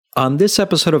On this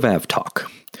episode of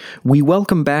AvTalk, we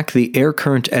welcome back the Air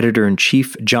Current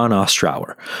Editor-in-Chief, John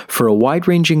Ostrower, for a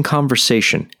wide-ranging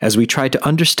conversation as we try to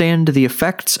understand the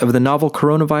effects of the novel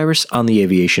coronavirus on the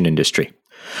aviation industry.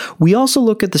 We also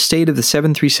look at the state of the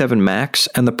 737 MAX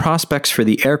and the prospects for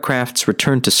the aircraft's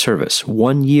return to service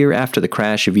 1 year after the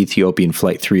crash of Ethiopian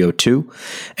Flight 302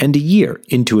 and a year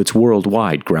into its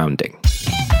worldwide grounding.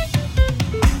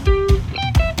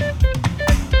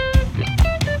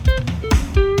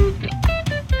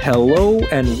 Hello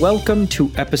and welcome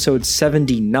to episode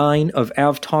 79 of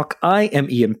AvTalk. I am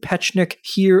Ian Petchnik,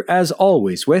 here as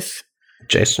always with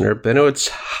Jason Rabinowitz.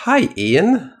 Hi,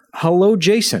 Ian. Hello,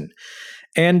 Jason.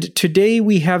 And today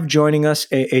we have joining us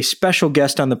a special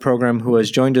guest on the program who has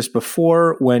joined us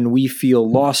before when we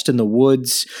feel lost in the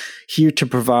woods, here to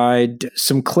provide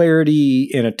some clarity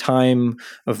in a time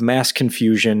of mass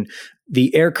confusion.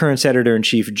 The Air Currents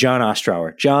Editor-in-Chief, John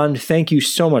Ostrower. John, thank you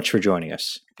so much for joining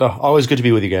us. Oh, always good to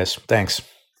be with you guys. Thanks.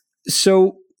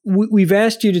 So we've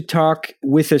asked you to talk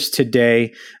with us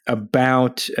today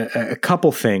about a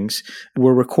couple things.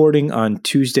 We're recording on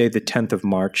Tuesday, the 10th of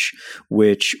March,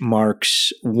 which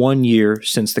marks 1 year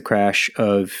since the crash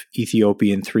of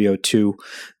Ethiopian 302.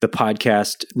 The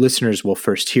podcast listeners will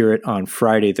first hear it on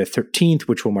Friday, the 13th,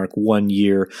 which will mark 1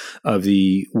 year of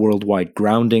the worldwide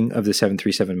grounding of the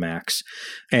 737 MAX.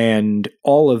 And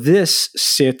all of this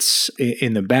sits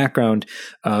in the background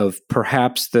of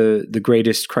perhaps the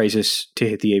greatest crisis to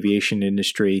hit the aviation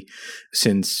industry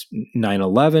since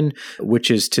 9/11, which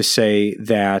is to say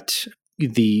that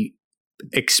the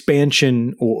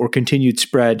expansion or continued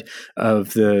spread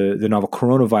of the novel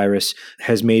coronavirus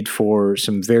has made for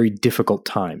some very difficult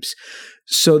times.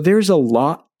 So there's a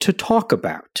lot to talk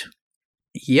about.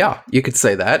 Yeah, you could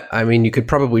say that. I mean, you could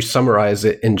probably summarize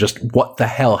it in just what the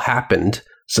hell happened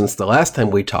since the last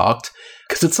time we talked,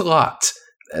 because it's a lot.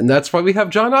 And that's why we have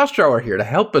John Ostrower here to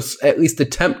help us at least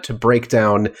attempt to break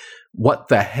down what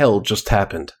the hell just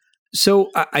happened. So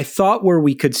I thought where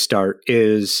we could start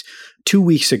is 2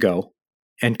 weeks ago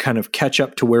and kind of catch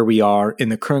up to where we are in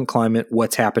the current climate,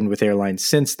 what's happened with airlines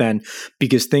since then,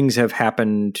 because things have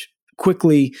happened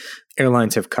quickly.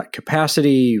 Airlines have cut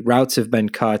capacity, routes have been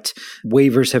cut,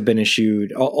 waivers have been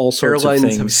issued, all sorts of things.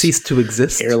 Airlines have ceased to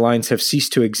exist. Airlines have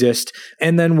ceased to exist.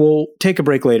 And then we'll take a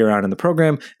break later on in the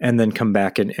program and then come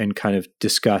back and kind of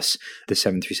discuss the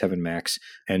 737 MAX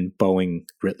and Boeing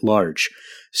writ large.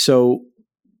 So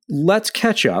let's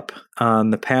catch up on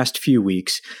the past few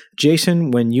weeks.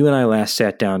 Jason, when you and I last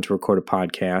sat down to record a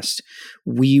podcast,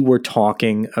 we were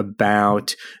talking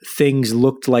about things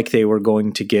looked like they were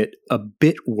going to get a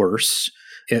bit worse.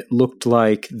 It looked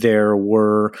like there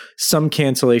were some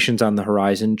cancellations on the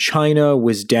horizon. China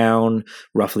was down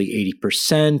roughly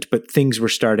 80%, but things were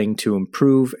starting to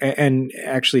improve and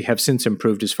actually have since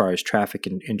improved as far as traffic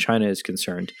in China is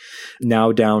concerned.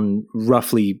 Now down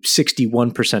roughly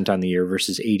 61% on the year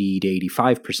versus 80 to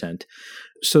 85%.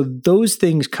 So those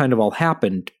things kind of all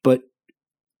happened, but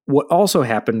what also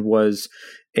happened was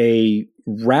a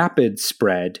rapid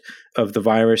spread of the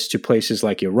virus to places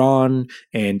like Iran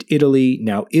and Italy.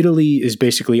 Now, Italy is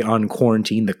basically on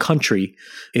quarantine. The country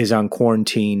is on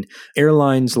quarantine.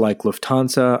 Airlines like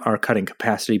Lufthansa are cutting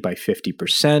capacity by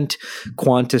 50%.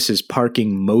 Qantas is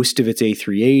parking most of its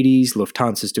A380s.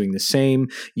 Lufthansa is doing the same.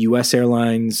 U.S.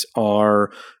 airlines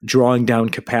are drawing down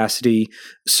capacity.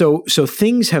 So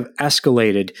things have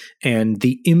escalated, and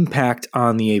the impact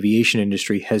on the aviation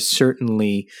industry has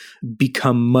certainly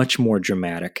become much more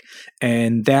dramatic.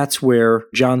 And that's where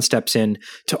John steps in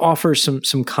to offer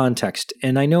some context.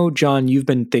 And I know, John, you've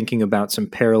been thinking about some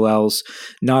parallels,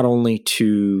 not only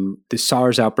to the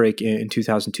SARS outbreak in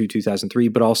 2002, 2003,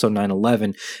 but also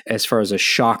 9/11 as far as a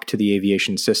shock to the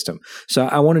aviation system. So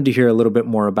I wanted to hear a little bit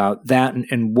more about that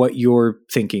and what your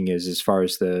thinking is as far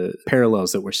as the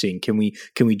parallels that we're seeing. Can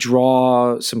we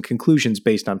draw some conclusions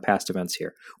based on past events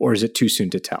here, or is it too soon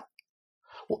to tell?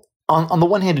 Well, on the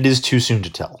one hand, it is too soon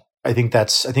to tell. I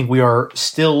think we are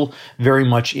still very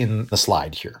much in the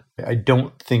slide here. I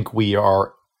don't think we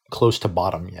are close to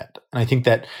bottom yet. And I think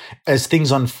that as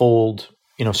things unfold,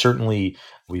 certainly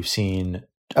we've seen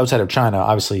outside of China,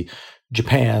 obviously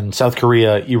Japan, South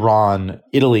Korea, Iran,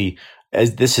 Italy,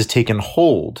 as this has taken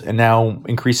hold, and now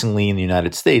increasingly in the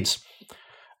United States,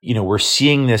 we're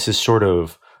seeing this as sort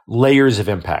of layers of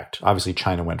impact. Obviously,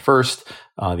 China went first,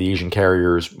 the Asian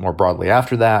carriers more broadly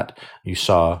after that. You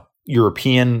saw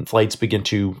European flights begin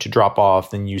to drop off,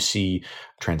 then you see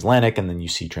transatlantic, and then you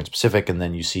see transpacific, and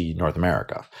then you see North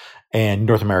America and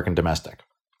North American domestic.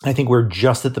 I think we're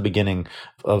just at the beginning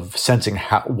of sensing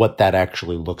what that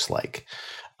actually looks like.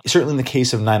 Certainly in the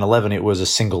case of 9/11, it was a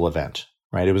single event,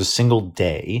 right? It was a single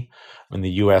day when the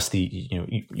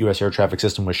U.S. air traffic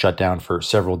system was shut down for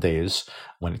several days.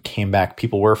 When it came back,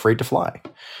 people were afraid to fly.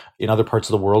 In other parts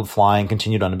of the world, flying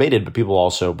continued unabated, but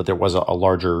there was a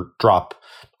larger drop,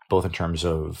 both in terms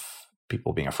of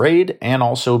people being afraid and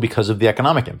also because of the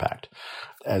economic impact,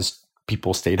 as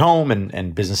people stayed home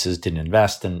and businesses didn't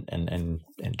invest and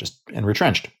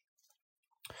retrenched.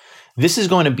 This is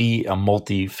going to be a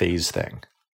multi-phase thing,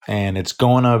 and it's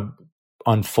going to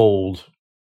unfold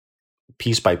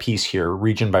piece by piece here,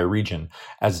 region by region,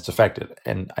 as it's affected.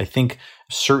 And I think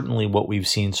certainly what we've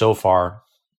seen so far,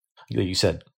 like you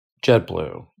said,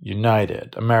 JetBlue,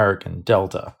 United, American,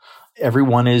 Delta,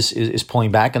 everyone is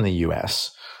pulling back in the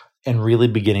U.S. and really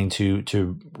beginning to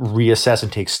reassess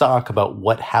and take stock about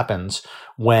what happens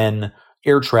when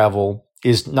air travel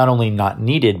is not only not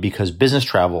needed because business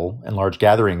travel and large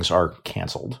gatherings are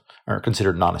canceled or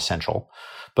considered non-essential,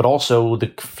 but also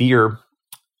the fear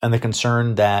and the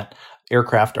concern that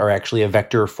aircraft are actually a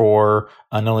vector for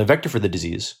not only a vector for the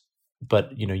disease, but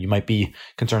you might be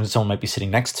concerned that someone might be sitting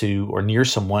next to or near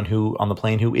someone who on the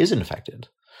plane who is infected.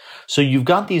 So you've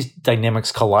got these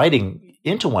dynamics colliding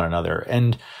into one another,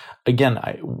 and again,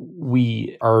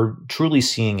 we are truly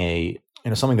seeing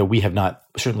something that we have not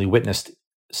certainly witnessed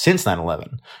since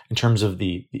 9/11 in terms of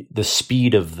the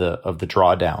speed of the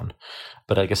drawdown.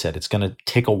 But like I said, it's going to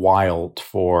take a while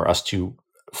for us to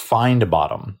find a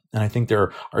bottom. And I think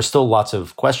there are still lots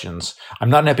of questions. I'm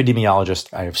not an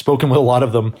epidemiologist. I have spoken with a lot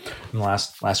of them in the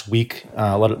last week,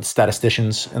 a lot of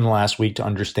statisticians in the last week to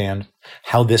understand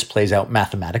how this plays out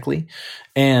mathematically.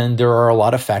 And there are a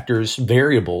lot of factors,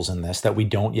 variables in this that we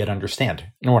don't yet understand.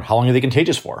 How long are they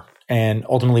contagious for? And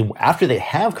ultimately, after they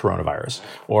have coronavirus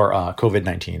or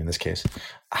COVID-19 in this case,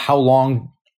 how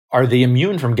long are they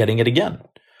immune from getting it again?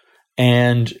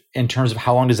 And in terms of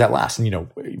how long does that last? And,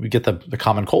 we get the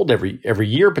common cold every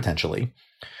year potentially.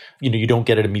 You don't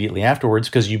get it immediately afterwards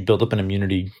because you build up an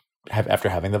immunity after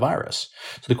having the virus.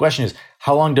 So the question is,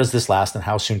 how long does this last and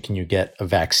how soon can you get a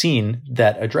vaccine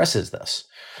that addresses this?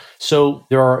 So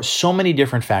there are so many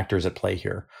different factors at play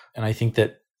here. And I think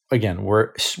that, again,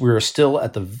 we're still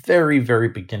at the very, very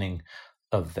beginning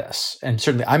of this. And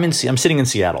certainly I'm sitting in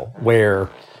Seattle where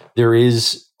there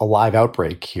is a live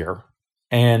outbreak here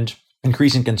and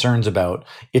increasing concerns about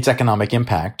its economic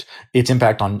impact, its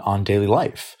impact on daily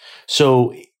life.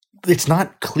 So it's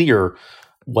not clear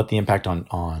what the impact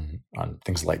on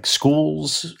things like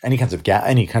schools, any kinds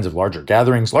of larger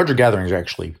gatherings. Larger gatherings are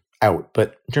actually out,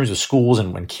 but in terms of schools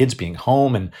and when kids being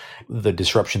home and the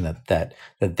disruption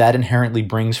that inherently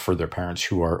brings for their parents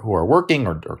who are working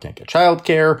or can't get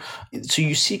childcare. So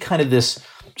you see kind of this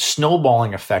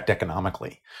snowballing effect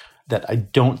economically that I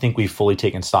don't think we've fully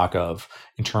taken stock of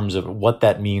in terms of what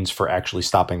that means for actually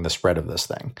stopping the spread of this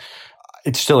thing.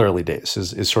 It's still early days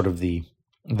is sort of the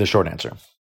short answer.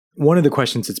 One of the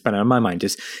questions that's been on my mind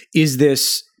is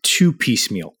this too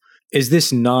piecemeal? Is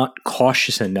this not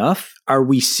cautious enough? Are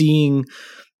we seeing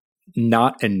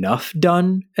not enough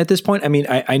done at this point? I mean,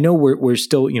 I know we're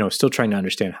still trying to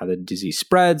understand how the disease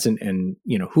spreads and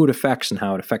who it affects and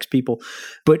how it affects people,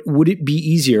 but would it be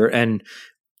easier and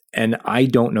I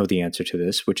don't know the answer to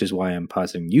this, which is why I'm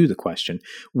positing you the question.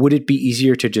 Would it be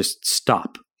easier to just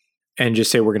stop and just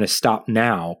say we're going to stop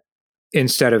now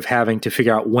instead of having to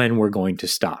figure out when we're going to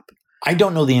stop? I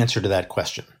don't know the answer to that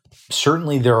question.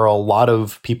 Certainly, there are a lot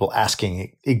of people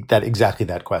asking exactly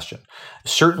that question.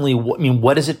 Certainly,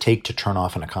 what does it take to turn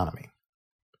off an economy?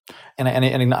 And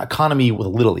an economy with a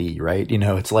little e, right?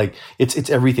 It's like it's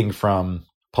everything from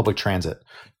public transit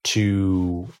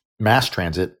to mass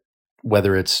transit,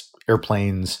 whether it's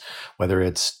airplanes, whether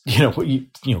it's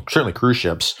certainly cruise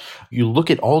ships. You look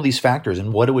at all these factors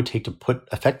and what it would take to put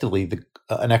effectively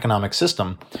an economic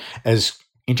system as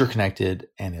interconnected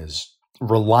and as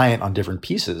reliant on different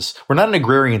pieces. We're not an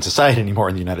agrarian society anymore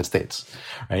in the United States,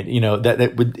 right?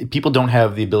 People don't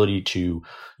have the ability to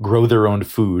grow their own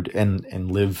food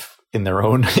and live in their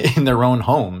own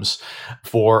homes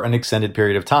for an extended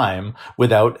period of time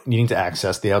without needing to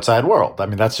access the outside world. I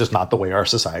mean, that's just not the way our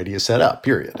society is set up,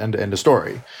 period. End of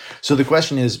story. So the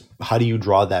question is, how do you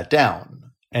draw that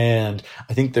down? And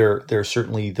I think there are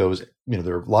certainly those,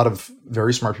 there are a lot of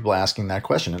very smart people asking that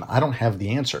question, and I don't have the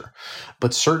answer.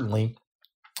 But certainly,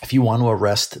 if you want to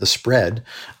arrest the spread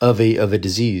of a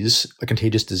disease, a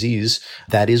contagious disease,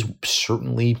 that is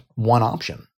certainly one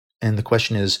option. And the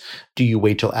question is, do you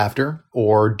wait till after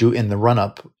or do in the run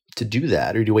up to do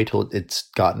that? Or do you wait till it's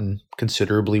gotten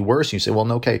considerably worse? And you say, well,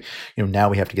 no, okay, now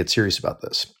we have to get serious about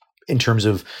this in terms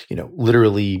of,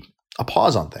 literally a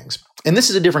pause on things. And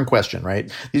this is a different question,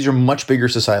 right? These are much bigger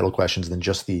societal questions than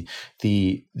just the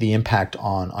impact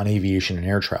on aviation and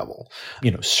air travel.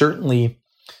 Certainly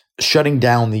shutting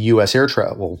down the U.S. air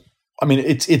travel. I mean,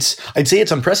 I'd say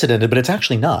it's unprecedented, but it's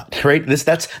actually not, right?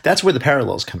 That's where the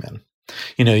parallels come in.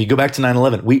 You go back to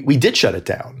 9/11. We did shut it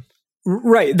down.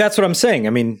 Right. That's what I'm saying. I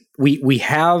mean, we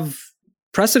have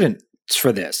precedents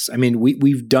for this. I mean,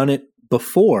 we've done it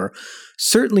before,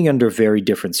 certainly under very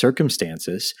different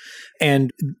circumstances.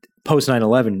 And post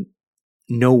 9/11,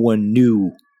 no one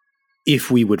knew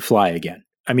if we would fly again.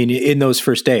 I mean, in those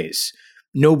first days,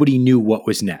 nobody knew what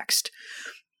was next.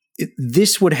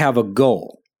 This would have a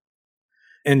goal.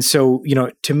 And so,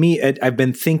 to me, I've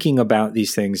been thinking about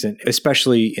these things, and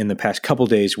especially in the past couple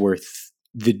days, where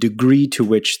the degree to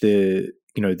which the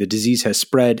disease has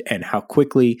spread and how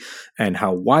quickly and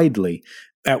how widely.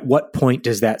 At what point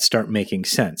does that start making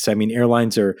sense? I mean,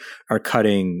 airlines are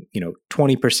cutting,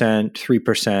 20%,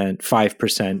 3%,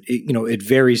 5%. It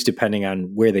varies depending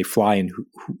on where they fly and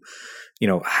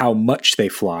who, how much they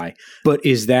fly. But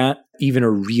is that even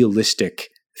a realistic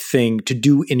thing to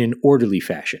do in an orderly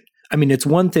fashion? I mean, it's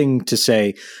one thing to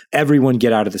say, everyone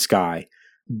get out of the sky,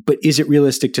 but is it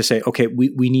realistic to say, okay,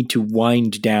 we need to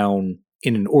wind down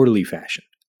in an orderly fashion?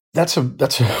 That's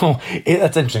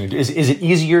interesting. Is it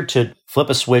easier to flip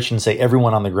a switch and say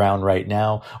everyone on the ground right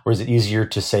now, or is it easier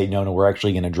to say no, we're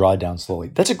actually going to draw down slowly?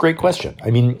 That's a great question.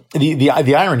 I mean,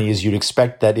 the irony is you'd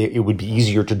expect that it would be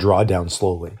easier to draw down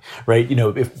slowly, right?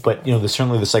 There's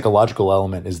certainly the psychological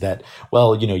element is that,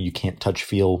 well, you can't touch,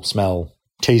 feel, smell,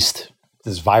 taste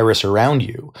this virus around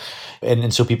you.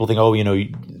 And so people think,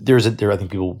 I think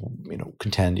people,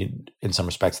 contend in some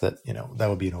respects that, that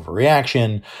would be an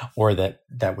overreaction, or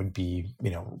that would be,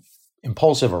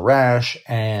 impulsive or rash.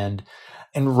 And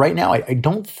right now I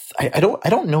don't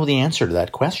know the answer to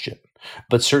that question,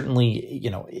 but certainly,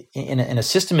 in a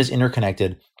system as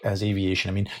interconnected as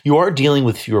aviation, I mean, you are dealing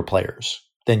with fewer players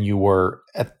than you were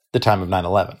at the time of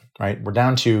 9/11, right? We're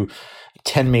down to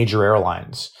 10 major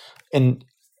airlines, and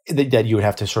that you would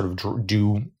have to sort of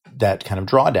do that kind of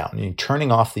drawdown. I mean,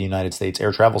 turning off the United States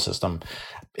air travel system,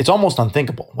 it's almost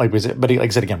unthinkable. But like I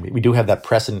said, again, we do have that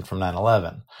precedent from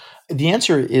 9/11. The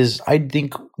answer is, I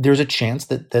think there's a chance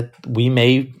that we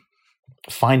may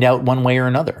find out one way or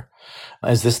another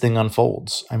as this thing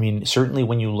unfolds. I mean, certainly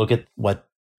when you look at what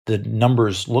the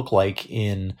numbers look like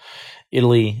in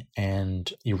Italy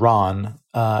and Iran,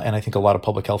 and I think a lot of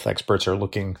public health experts are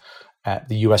looking at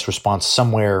the U.S. response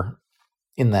somewhere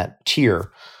in that tier.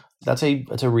 That's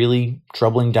a really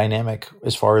troubling dynamic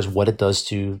as far as what it does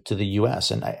to the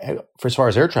U.S. And for as far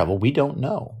as air travel, we don't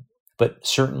know. But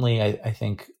certainly, I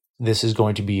think this is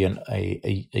going to be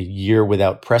a year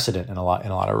without precedent in a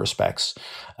lot of respects.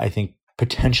 I think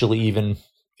potentially even,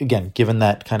 again, given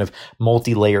that kind of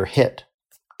multi-layer hit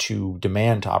to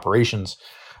demand, to operations,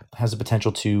 has the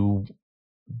potential to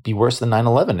be worse than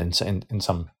 9/11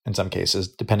 in some cases,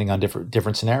 depending on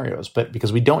different scenarios. But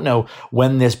because we don't know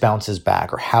when this bounces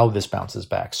back or how this bounces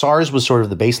back. SARS was sort of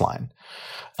the baseline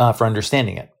for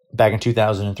understanding it back in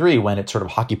 2003, when it sort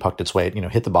of hockey pucked its way,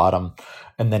 hit the bottom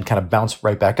and then kind of bounced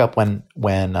right back up when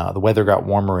the weather got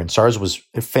warmer, and SARS was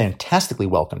fantastically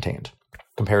well contained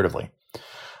comparatively.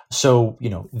 So,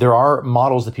 there are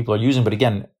models that people are using, but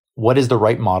again, what is the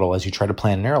right model as you try to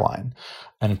plan an airline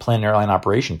and plan an airline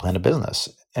operation, plan a business?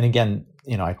 And again,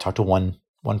 I talked to one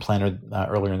planner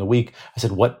earlier in the week. I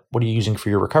said, what are you using for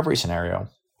your recovery scenario?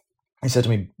 He said to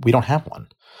me, we don't have one,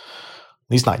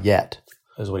 at least not yet,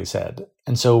 is what he said.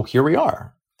 And so here we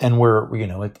are. And we're,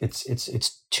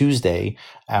 it's Tuesday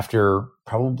after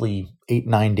probably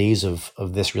 8-9 days of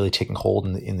this really taking hold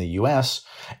in the US.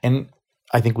 And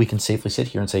I think we can safely sit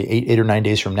here and say 8 or 9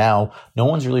 days from now, no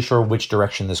one's really sure which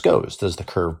direction this goes. Does the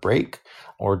curve break,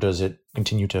 or does it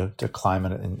continue to climb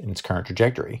in its current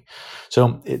trajectory?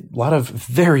 So a lot of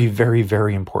very, very,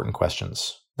 very important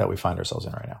questions that we find ourselves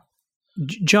in right now.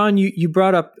 John, you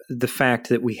brought up the fact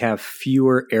that we have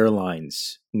fewer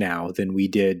airlines now than we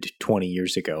did 20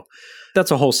 years ago.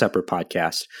 That's a whole separate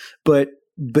podcast. But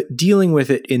dealing with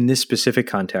it in this specific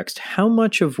context, how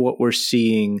much of what we're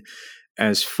seeing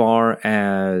as far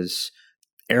as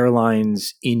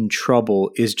airlines in trouble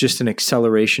is just an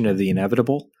acceleration of the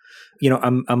inevitable?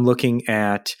 I'm looking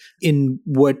at, in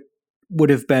what would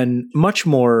have been much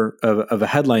more of a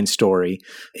headline story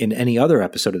in any other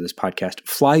episode of this podcast,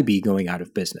 Flybe going out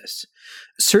of business.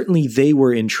 Certainly they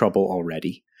were in trouble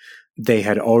already. They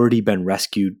had already been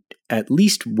rescued at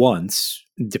least once,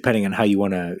 depending on how you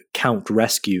want to count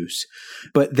rescues,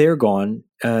 but they're gone.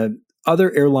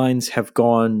 Other airlines have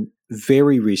gone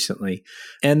very recently,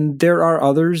 and there are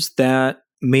others that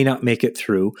may not make it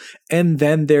through. And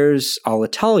then there's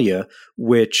Alitalia,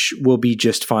 which will be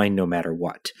just fine no matter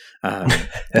what.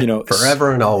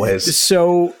 Forever and always.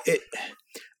 So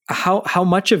how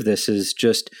much of this is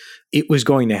just it was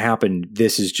going to happen?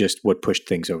 This is just what pushed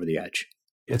things over the edge.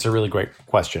 It's a really great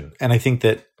question. And I think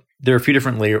that there are a few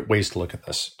different ways to look at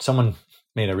this. Someone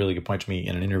made a really good point to me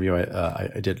in an interview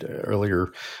I did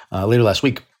later last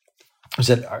week. I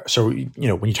said, so,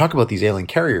 when you talk about these alien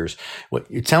carriers, what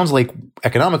it sounds like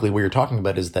economically what you're talking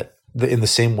about is that in the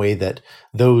same way that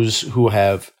those who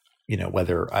have,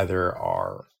 whether either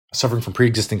are suffering from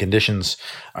pre-existing conditions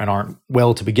and aren't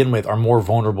well to begin with, are more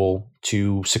vulnerable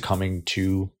to succumbing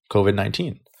to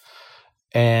COVID-19.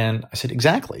 And I said,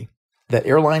 exactly. That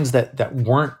airlines that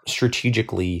weren't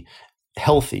strategically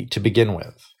healthy to begin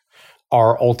with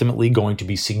are ultimately going to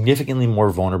be significantly more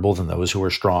vulnerable than those who are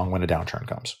strong when a downturn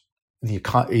comes. The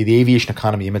aviation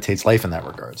economy imitates life in that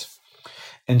regards.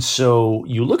 And so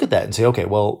you look at that and say, okay,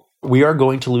 well, we are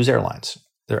going to lose airlines.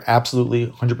 They're absolutely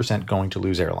 100% going to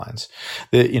lose airlines.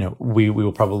 We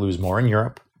will probably lose more in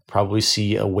Europe, probably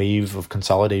see a wave of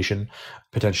consolidation,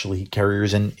 potentially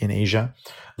carriers in Asia.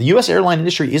 The U.S. airline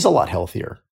industry is a lot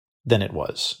healthier than it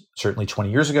was certainly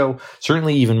 20 years ago,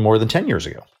 certainly even more than 10 years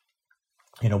ago.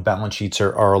 Balance sheets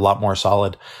are a lot more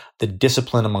solid. The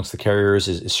discipline amongst the carriers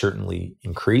is certainly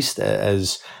increased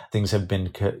as things have been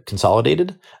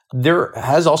consolidated. There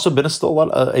has also been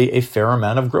a fair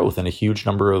amount of growth and a huge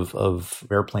number of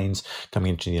airplanes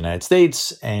coming into the United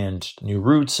States and new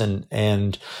routes.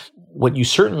 And what you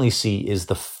certainly see is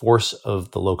the force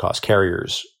of the low-cost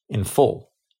carriers in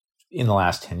full in the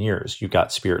last 10 years. You've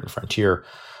got Spirit and Frontier,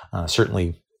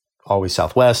 certainly always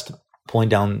Southwest, pulling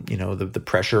down, the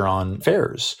pressure on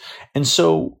fares. And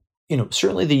so,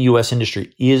 certainly the U.S.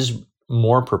 industry is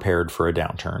more prepared for a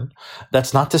downturn.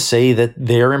 That's not to say that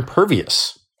they're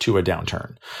impervious to a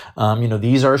downturn.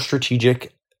 These are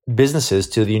strategic businesses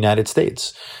to the United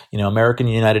States. American,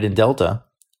 United, and Delta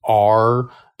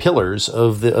are pillars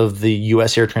of the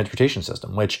U.S. air transportation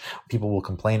system, which people will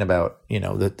complain about,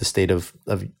 the state of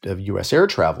U.S. air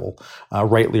travel,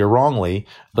 rightly or wrongly,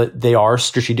 but they are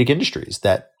strategic industries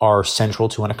that are central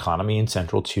to an economy and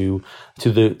central to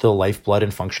the lifeblood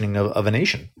and functioning of a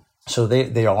nation. So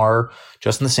they are,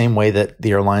 just in the same way that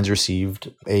the airlines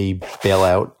received a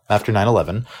bailout after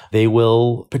 9/11, they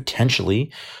will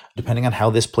potentially, depending on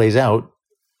how this plays out,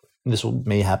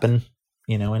 may happen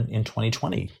in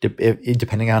 2020,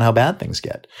 depending on how bad things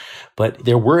get. But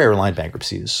there were airline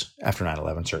bankruptcies after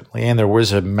 9/11, certainly, and there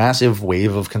was a massive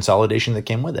wave of consolidation that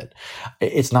came with it.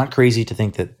 It's not crazy to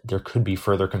think that there could be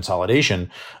further consolidation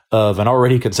of an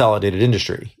already consolidated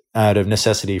industry out of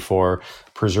necessity for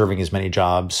preserving as many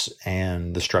jobs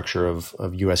and the structure of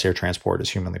U.S. air transport as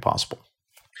humanly possible.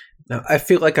 Now, I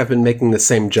feel like I've been making the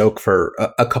same joke for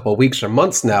a couple of weeks or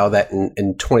months now that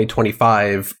in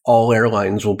 2025, all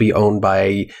airlines will be owned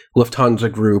by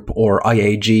Lufthansa Group or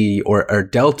IAG or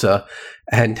Delta.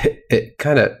 And it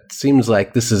kind of seems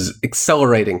like this is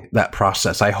accelerating that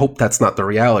process. I hope that's not the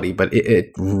reality, but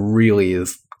it really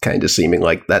is kind of seeming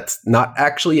like that's not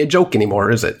actually a joke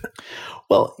anymore, is it?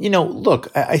 Well, look,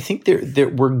 I think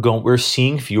we're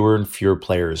seeing fewer and fewer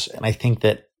players. And I think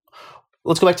that,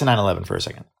 let's go back to 9/11 for a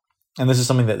second. And this is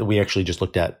something that we actually just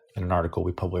looked at in an article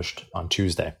we published on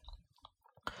Tuesday,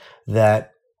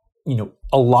 that,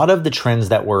 a lot of the trends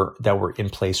that were in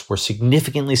place were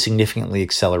significantly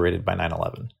accelerated by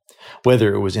 9/11,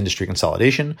 whether it was industry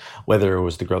consolidation, whether it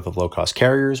was the growth of low-cost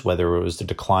carriers, whether it was the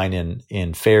decline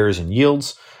in fares and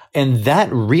yields. And that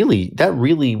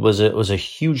really was a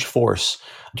huge force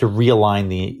to realign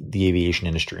the aviation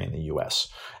industry in the U.S.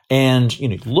 And,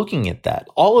 looking at that,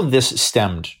 all of this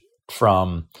stemmed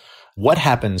from what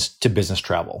happens to business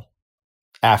travel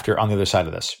on the other side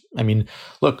of this. I mean,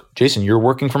 look, Jason, you're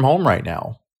working from home right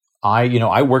now.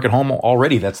 I work at home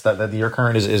already. That's that the air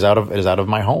current is out of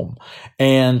my home.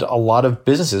 And a lot of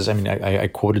businesses, I mean, I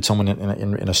quoted someone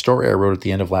in a story I wrote at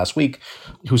the end of last week,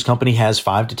 whose company has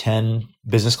 5 to 10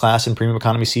 business class and premium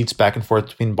economy seats back and forth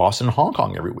between Boston and Hong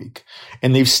Kong every week.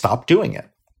 And they've stopped doing it.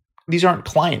 These aren't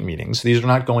client meetings. These are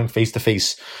not going face to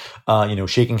face,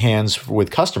 shaking hands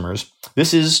with customers.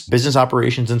 This is business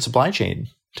operations and supply chain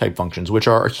type functions, which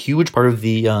are a huge part of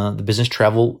the business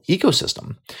travel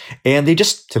ecosystem. And they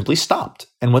just simply stopped.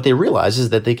 And what they realize is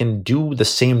that they can do the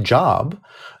same job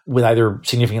with either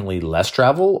significantly less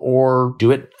travel or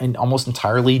do it almost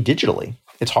entirely digitally.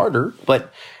 It's harder,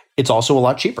 but it's also a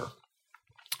lot cheaper.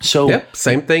 So yeah,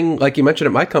 same thing like you mentioned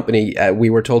at my company.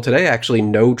 We were told today, actually,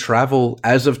 no travel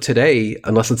as of today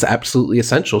unless it's absolutely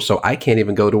essential. So I can't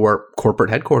even go to our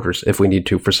corporate headquarters if we need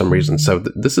to for some reason. So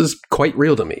this is quite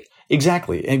real to me.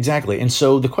 Exactly. And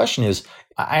so the question is,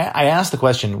 I asked the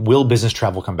question, will business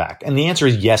travel come back? And the answer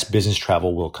is yes, business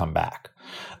travel will come back.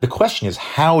 The question is,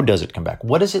 how does it come back?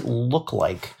 What does it look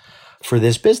like for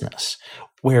this business?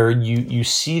 where you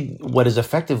see what is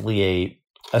effectively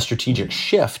a strategic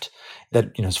shift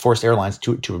that has forced airlines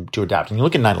to adapt. And you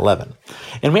look at 9/11,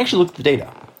 and we actually looked at the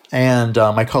data. And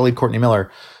my colleague Courtney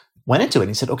Miller went into it and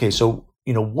he said, okay, so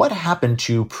what happened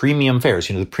to premium fares?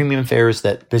 The premium fares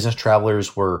that business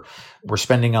travelers were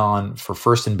spending on for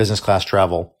first and business class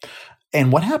travel.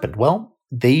 And what happened? Well,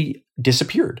 they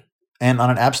disappeared. And on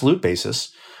an absolute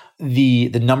basis, the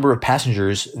number of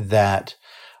passengers that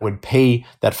would pay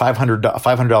that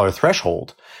 $500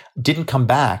 threshold didn't come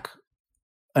back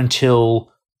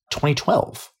until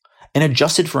 2012. And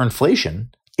adjusted for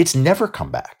inflation, it's never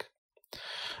come back.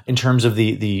 In terms of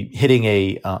the hitting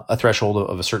a threshold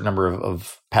of a certain number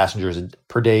of passengers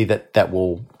per day that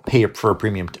will pay for a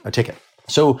premium ticket.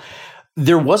 So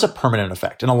there was a permanent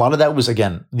effect. And a lot of that was,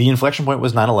 again, the inflection point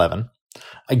was 9/11.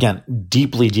 Again,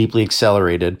 deeply, deeply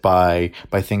accelerated by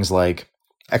things like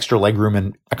extra legroom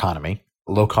in economy,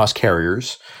 low-cost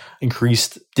carriers,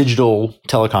 increased digital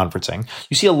teleconferencing.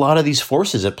 You see a lot of these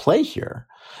forces at play here.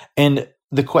 And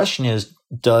the question is,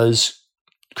 does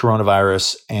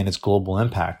coronavirus and its global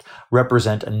impact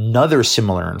represent another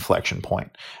similar inflection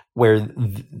point where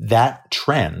that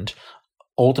trend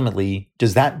ultimately,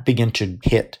 does that begin to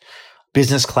hit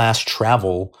business class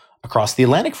travel across the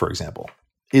Atlantic, for example?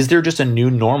 Is there just a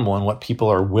new normal in what people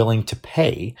are willing to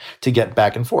pay to get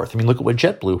back and forth? I mean, look at what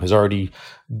JetBlue has already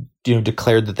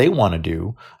declared that they want to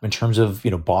do in terms of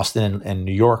Boston and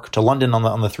New York to London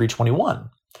on the 321.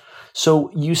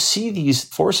 So you see these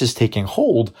forces taking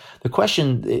hold. The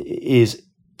question is,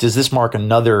 does this mark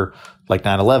another, like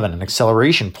 9/11, an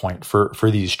acceleration point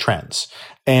for these trends?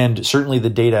 And certainly the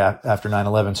data after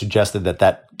 9/11 suggested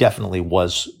that definitely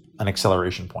was an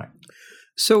acceleration point.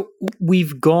 So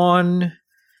we've gone,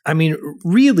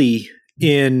 really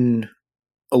in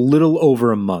a little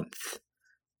over a month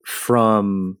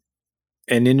from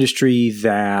an industry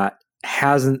that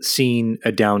hasn't seen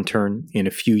a downturn in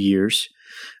a few years.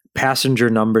 Passenger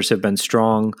numbers have been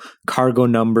strong. Cargo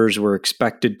numbers were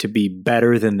expected to be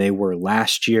better than they were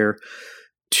last year.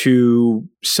 To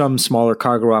some smaller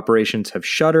cargo operations have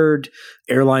shuttered.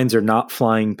 Airlines are not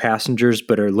flying passengers,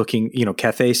 but are looking,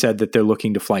 Cathay said that they're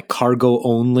looking to fly cargo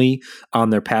only on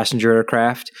their passenger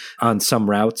aircraft on some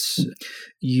routes.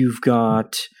 You've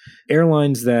got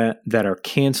airlines that are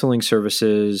canceling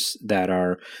services, that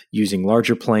are using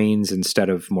larger planes instead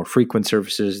of more frequent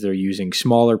services. They're using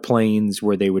smaller planes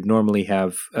where they would normally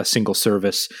have a single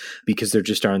service because there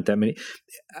just aren't that many.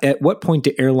 At what point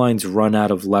do airlines run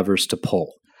out of levers to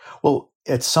pull? Well,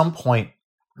 at some point,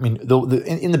 in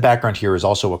the background here is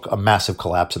also a massive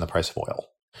collapse in the price of oil.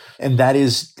 And that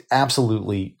is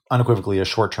absolutely, unequivocally a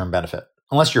short-term benefit,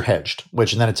 unless you're hedged, and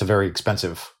then it's a very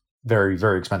expensive, very,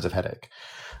 very expensive headache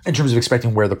in terms of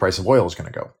expecting where the price of oil is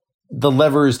going to go.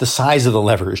 The size of the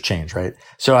levers change, right?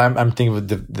 So I'm thinking of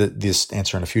this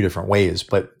answer in a few different ways,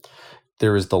 but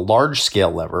there is the large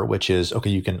scale lever, which is, okay,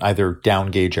 you can either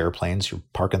down gauge airplanes, you're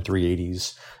parking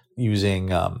 380s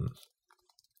using,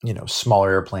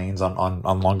 smaller airplanes on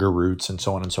longer routes and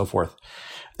so on and so forth.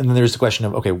 And then there's the question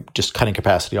of, okay, just cutting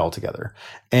capacity altogether.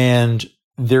 And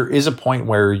there is a point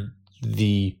where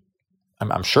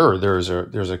I'm sure there's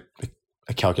a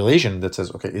calculation that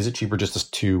says, okay, is it cheaper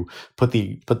just to put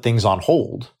things on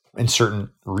hold in certain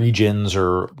regions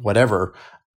or whatever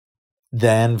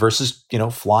than versus,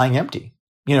 flying empty?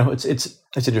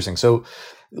 It's interesting. So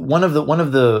one of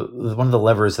the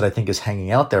levers that I think is hanging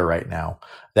out there right now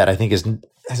that I think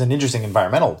has an interesting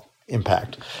environmental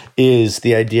impact is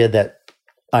the idea that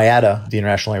IATA, the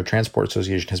International Air Transport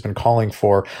Association, has been calling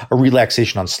for a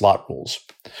relaxation on slot rules.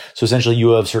 So essentially, you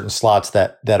have certain slots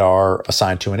that are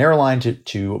assigned to an airline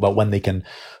to about when they can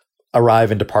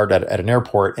arrive and depart at an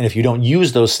airport, and if you don't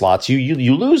use those slots,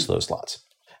 you lose those slots.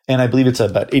 And I believe it's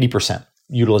about 80%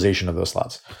 utilization of those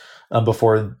slots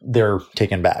before they're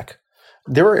taken back.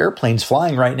 There are airplanes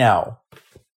flying right now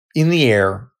in the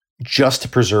air just to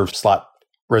preserve slot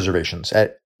reservations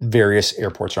at various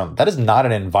airports around. That is not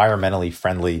an environmentally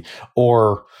friendly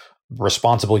or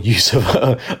responsible use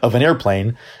of an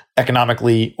airplane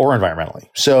economically or environmentally.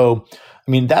 So,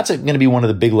 that's going to be one of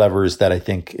the big levers that I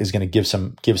think is going to give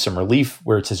some relief,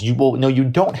 where it says, you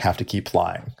don't have to keep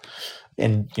flying.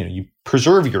 And, you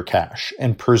preserve your cash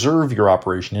and preserve your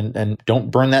operation and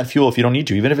don't burn that fuel if you don't need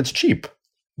to, even if it's cheap.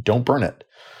 Don't burn it.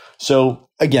 So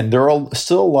again, there are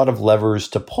still a lot of levers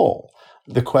to pull.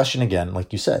 The question, again,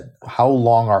 like you said, how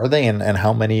long are they and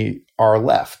how many are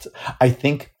left? I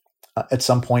think at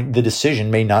some point the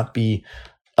decision may not be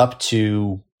up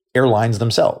to airlines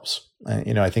themselves.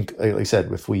 I think, like I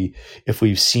said, if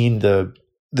we've seen the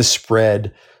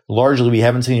spread, largely we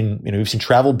haven't seen, we've seen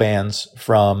travel bans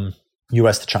from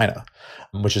U.S. to China,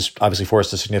 which has obviously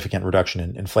forced a significant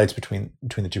reduction in flights between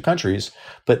the two countries.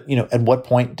 But, at what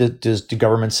point does the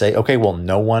government say, okay, well,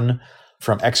 no one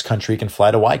from X country can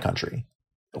fly to Y country?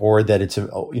 Or that it's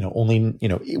only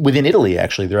within Italy,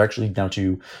 actually they're actually down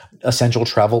to essential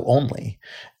travel only.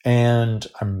 And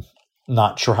I'm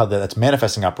not sure how that's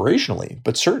manifesting operationally,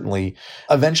 but certainly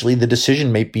eventually the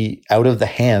decision may be out of the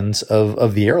hands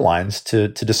of the airlines to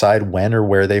decide when or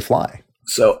where they fly.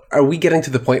 So are we getting to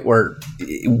the point where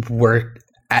we're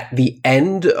at the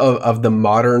end of the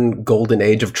modern golden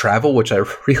age of travel, which I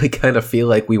really kind of feel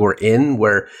like we were in,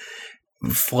 where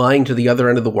flying to the other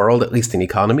end of the world, at least in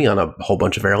economy, on a whole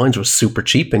bunch of airlines was super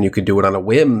cheap and you could do it on a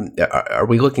whim? Are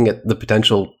we looking at the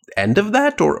potential end of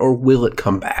that, or will it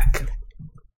come back?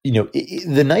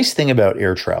 The nice thing about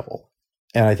air travel,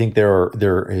 and I think there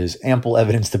is ample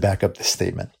evidence to back up this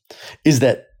statement, is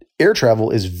that air travel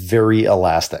is very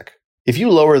elastic. If you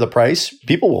lower the price,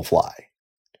 people will fly.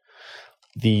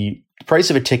 The price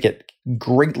of a ticket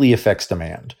greatly affects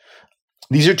demand.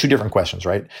 These are two different questions,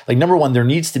 right? Like, number one, there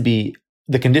needs to be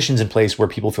the conditions in place where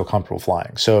people feel comfortable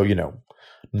flying. So,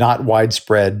 not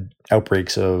widespread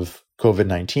outbreaks of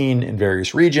COVID-19 in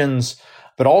various regions,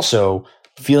 but also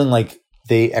feeling like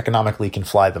they economically can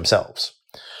fly themselves.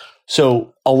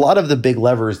 So a lot of the big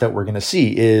levers that we're going to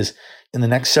see is in the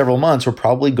next several months, we're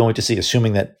probably going to see,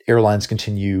 assuming that airlines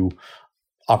continue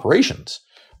operations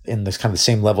in this kind of the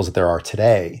same levels that there are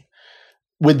today,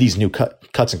 with these new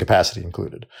cuts in capacity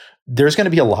included, there's going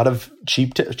to be a lot of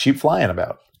cheap flying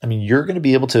about. I mean, you're going to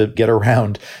be able to get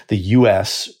around the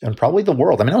US and probably the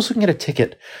world. I mean, I was looking at a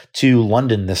ticket to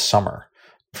London this summer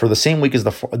for the same week as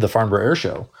the Farnborough Air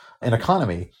Show, an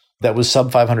economy that was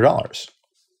sub $500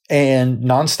 and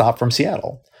nonstop from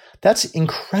Seattle. That's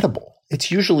incredible.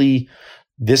 It's usually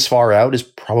this far out is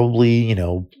probably,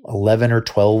 $1,100 or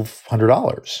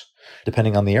 $1,200,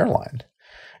 depending on the airline.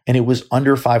 And it was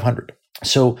under $500.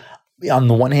 So on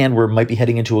the one hand, we might be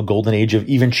heading into a golden age of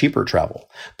even cheaper travel.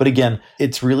 But again,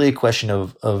 it's really a question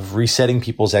of resetting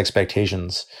people's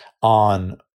expectations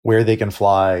on where they can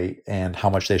fly and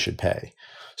how much they should pay.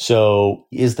 So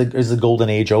is the golden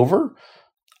age over?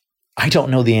 I don't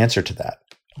know the answer to that.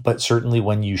 But certainly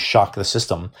when you shock the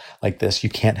system like this, you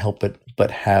can't help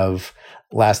but have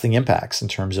lasting impacts in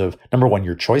terms of, number one,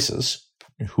 your choices,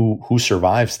 who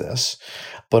survives this,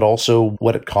 but also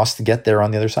what it costs to get there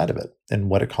on the other side of it and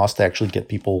what it costs to actually get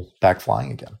people back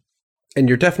flying again. And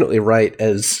you're definitely right,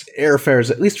 as airfares,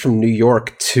 at least from New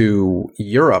York to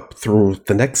Europe through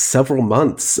the next several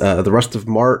months, the rest of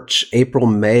March, April,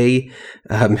 May,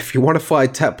 if you want to fly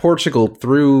Portugal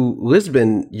through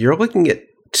Lisbon, you're looking at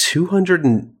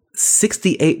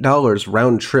 $268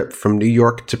 round trip from New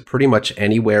York to pretty much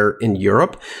anywhere in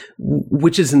Europe,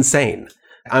 which is insane.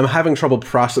 I'm having trouble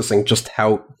processing just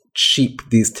how cheap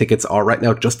these tickets are right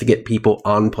now just to get people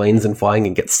on planes and flying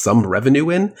and get some revenue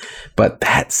in, but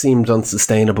that seems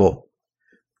unsustainable.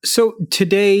 So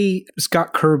today,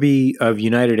 Scott Kirby of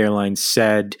United Airlines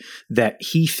said that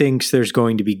he thinks there's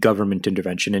going to be government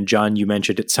intervention. And John, you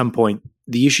mentioned at some point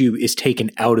the issue is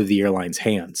taken out of the airline's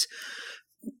hands.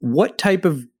 What type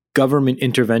of government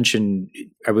intervention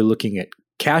are we looking at?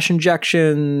 Cash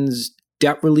injections,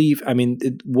 debt relief? I mean,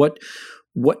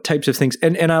 what types of things?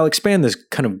 And I'll expand this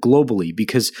kind of globally,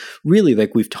 because really,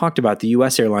 like we've talked about, the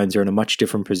U.S. airlines are in a much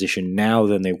different position now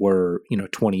than they were,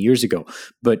 20 years ago.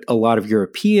 But a lot of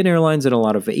European airlines and a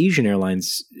lot of Asian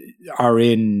airlines are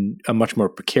in a much more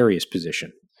precarious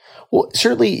position. Well,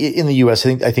 certainly in the U.S.,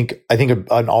 I think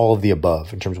on all of the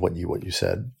above in terms of what you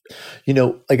said.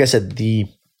 Like I said,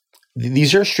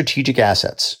 these are strategic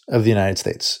assets of the United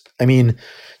States. I mean,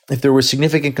 if there was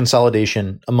significant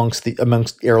consolidation amongst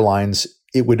airlines,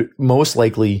 it would most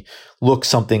likely look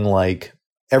something like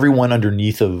everyone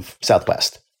underneath of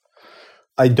Southwest.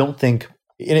 I don't think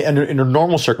in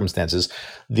normal circumstances,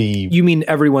 You mean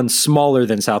everyone smaller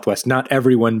than Southwest, not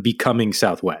everyone becoming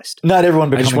Southwest. Not everyone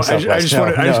becoming Southwest. I just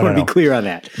want to be clear on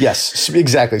that. Yes,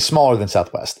 exactly. Smaller than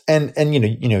Southwest. And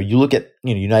you look at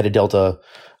United, Delta,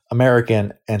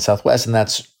 American, and Southwest, and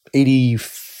that's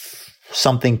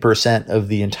 80-something% of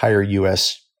the entire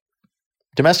U.S.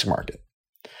 domestic market,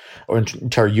 or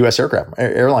entire U.S.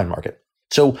 airline market.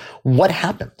 So what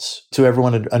happens to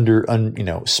everyone under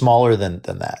smaller than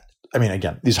that? I mean,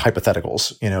 again, these are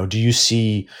hypotheticals. Do you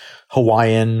see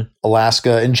Hawaiian,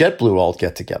 Alaska, and JetBlue all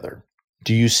get together?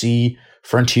 Do you see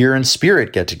Frontier and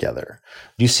Spirit get together?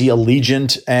 Do you see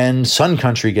Allegiant and Sun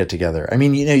Country get together? I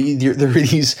mean, there are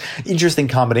these interesting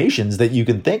combinations that you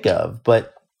can think of.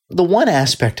 But the one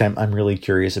aspect I'm really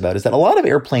curious about is that a lot of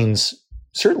airplanes,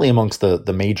 certainly amongst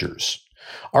the majors,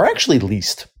 are actually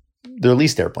leased They're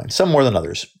leased airplanes, some more than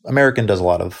others. American does a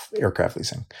lot of aircraft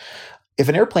leasing. If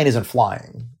an airplane isn't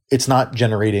flying, it's not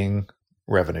generating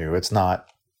revenue. It's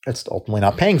ultimately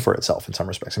not paying for itself in some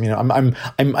respects. I mean,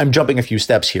 I'm jumping a few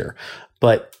steps here,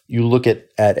 but you look at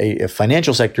a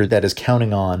financial sector that is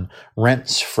counting on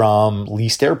rents from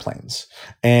leased airplanes.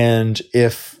 And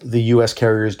if the U.S.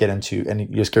 carriers get into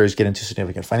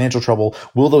significant financial trouble,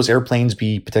 will those airplanes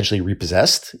be potentially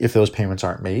repossessed if those payments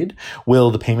aren't made? Will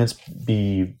the payments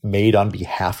be made on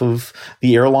behalf of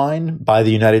the airline by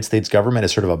the United States government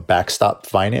as sort of a backstop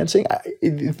financing?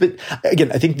 But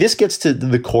again, I think this gets to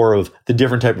the core of the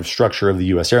different type of structure of the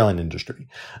U.S. airline industry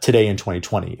today in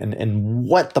 2020 and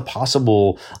what the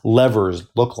possible levers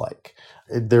look like.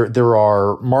 There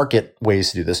are market ways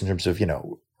to do this in terms of,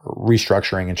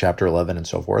 restructuring in Chapter 11 and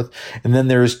so forth. And then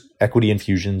there's equity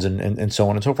infusions and so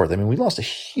on and so forth. I mean, we lost a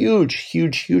huge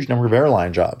number of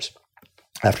airline jobs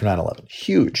after 9/11.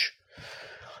 Huge.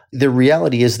 The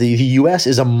reality is the U.S.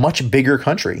 is a much bigger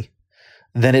country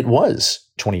than it was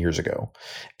 20 years ago.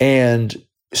 And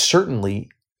certainly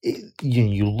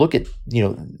you look at,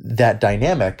 that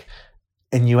dynamic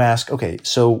and you ask, okay,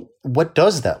 so what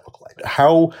does that look like?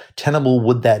 How tenable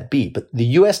would that be? But the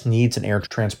U.S. needs an air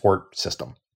transport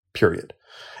system, period.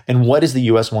 And what is the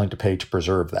U.S. willing to pay to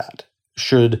preserve that?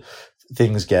 Should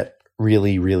things get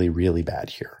really, really, really bad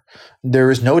here?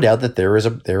 There is no doubt that there is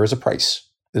a price.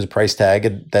 There's a price tag,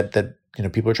 and that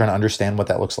people are trying to understand what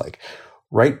that looks like.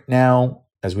 Right now,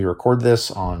 as we record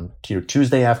this on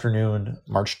Tuesday afternoon,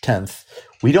 March 10th,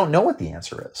 we don't know what the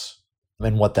answer is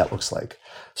and what that looks like.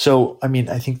 So, I mean,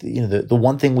 I think the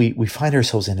one thing we find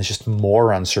ourselves in is just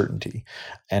more uncertainty.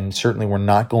 And certainly we're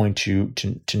not going to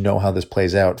know how this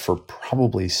plays out for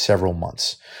probably several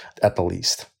months at the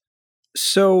least.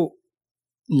 So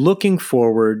looking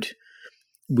forward,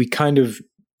 we kind of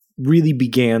really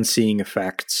began seeing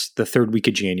effects the third week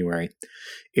of January.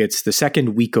 It's the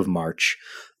second week of March.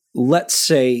 Let's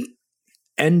say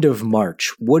end of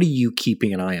March. What are you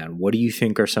keeping an eye on? What do you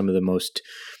think are some of the most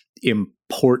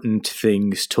important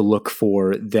things to look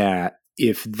for that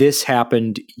if this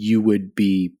happened, you would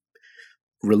be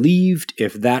relieved?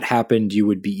 If that happened, you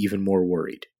would be even more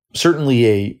worried?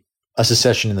 Certainly a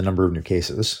cessation in the number of new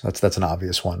cases. That's an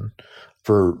obvious one.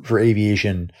 For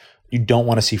aviation, you don't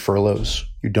want to see furloughs.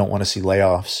 You don't want to see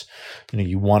layoffs.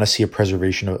 You want to see a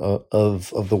preservation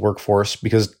of the workforce,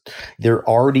 because there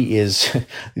already is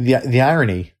the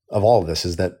irony of all of this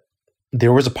is that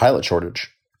there was a pilot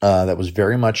shortage that was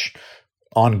very much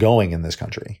ongoing in this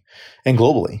country and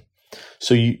globally.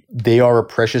 So they are a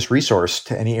precious resource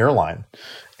to any airline.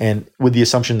 And with the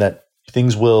assumption that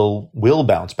things will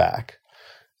bounce back,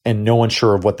 and no one's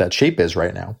sure of what that shape is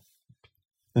right now,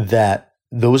 that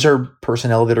those are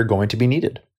personnel that are going to be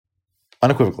needed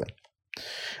unequivocally.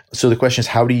 So the question is,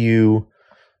 how do you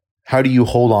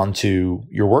hold on to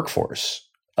your workforce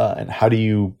and how do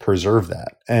you preserve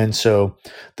that? And so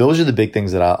those are the big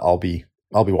things that I'll be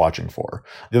watching for.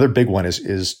 The other big one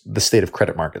is the state of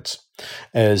credit markets.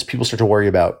 As people start to worry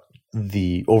about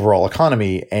the overall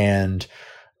economy and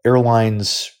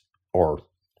airlines, or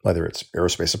whether it's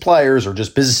aerospace suppliers or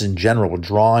just business in general,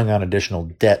 drawing on additional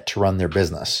debt to run their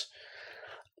business,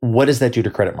 what does that do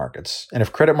to credit markets? And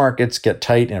if credit markets get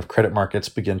tight, and if credit markets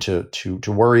begin to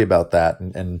worry about that,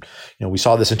 and we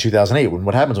saw this in 2008,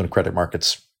 what happens when credit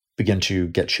markets begin to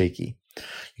get shaky?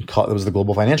 It was the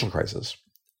global financial crisis.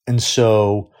 And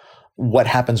so what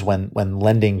happens when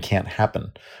lending can't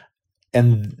happen?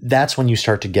 And that's when you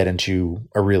start to get into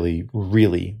a really,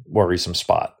 really worrisome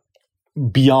spot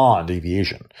beyond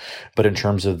aviation, but in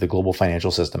terms of the global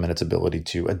financial system and its ability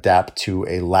to adapt to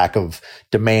a lack of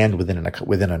demand within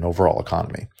an overall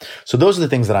economy. So those are the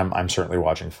things that I'm certainly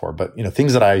watching for. But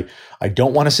things that I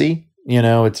don't want to see.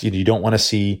 It's you don't want to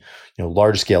see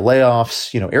large scale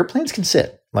layoffs. Airplanes can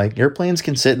sit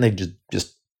and they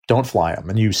just don't fly them,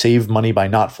 and you save money by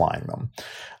not flying them.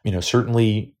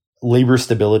 Certainly labor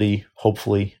stability,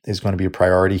 hopefully, is going to be a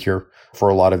priority here for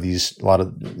a lot of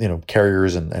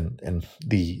carriers and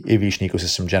the aviation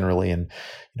ecosystem generally. And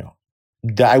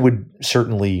I would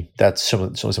certainly, that's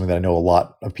something that I know a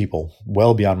lot of people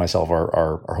well beyond myself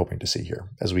are hoping to see here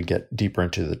as we get deeper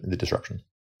into the disruption.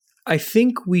 I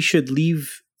think we should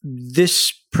leave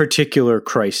this particular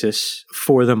crisis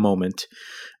for the moment.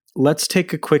 Let's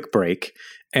take a quick break,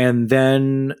 and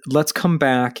then let's come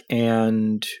back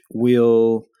and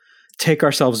we'll take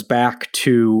ourselves back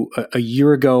to a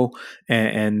year ago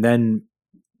and then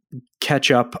catch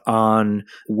up on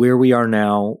where we are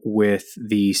now with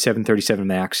the 737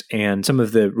 MAX and some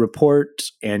of the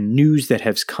reports and news that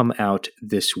has come out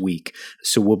this week.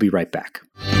 So we'll be right back.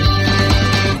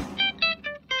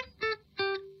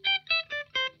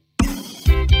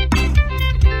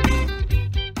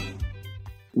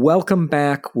 welcome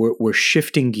back. We're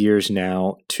shifting gears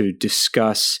now to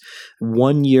discuss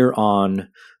 1 year on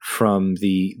from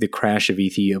the crash of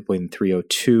Ethiopian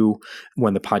 302.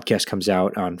 When the podcast comes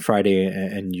out on Friday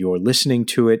and you're listening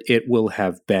to it, it will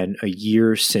have been a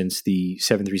year since the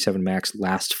 737 MAX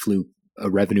last flew a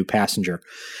revenue passenger.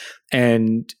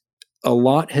 And a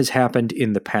lot has happened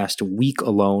in the past week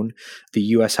alone. The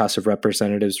U.S. House of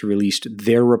Representatives released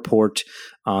their report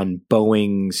on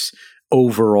Boeing's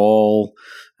overall,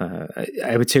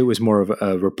 I would say it was more of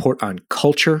a report on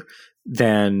culture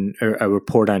than a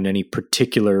report on any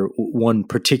one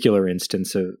particular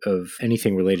instance of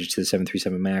anything related to the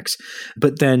 737 MAX.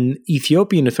 But then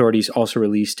Ethiopian authorities also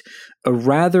released a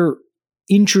rather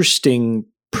interesting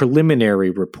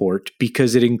preliminary report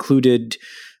because it included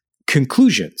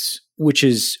conclusions, which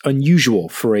is unusual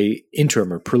for a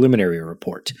interim or preliminary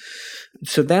report.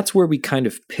 So that's where we kind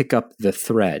of pick up the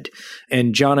thread.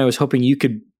 And John, I was hoping you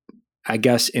could, I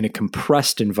guess, in a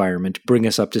compressed environment, bring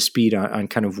us up to speed on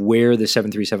kind of where the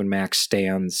 737 MAX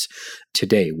stands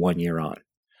today, 1 year on.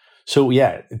 So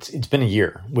yeah, it's been a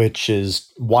year, which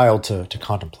is wild to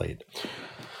contemplate.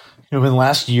 In the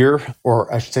last year,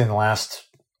 or I should say in the last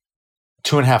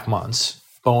 2.5 months,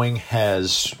 Boeing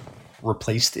has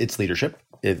replaced its leadership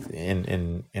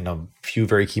in a few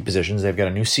very key positions. They've got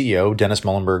a new CEO. Dennis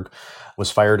Muhlenberg was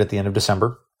fired at the end of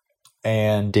December,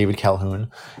 and David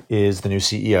Calhoun is the new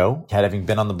CEO. Having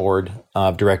been on the board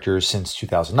of directors since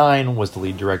 2009, was the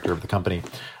lead director of the company.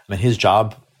 And his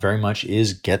job very much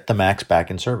is get the MAX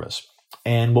back in service.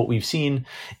 And what we've seen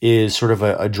is sort of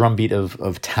a drumbeat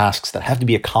of tasks that have to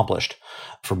be accomplished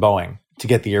for Boeing to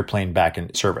get the airplane back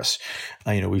in service.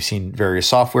 We've seen various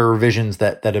software revisions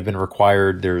that have been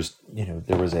required. There was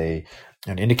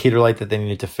an indicator light that they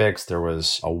needed to fix. There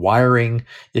was a wiring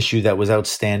issue that was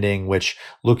outstanding, which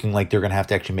looking like they're going to have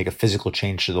to actually make a physical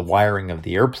change to the wiring of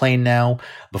the airplane now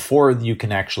before you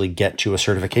can actually get to a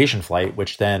certification flight,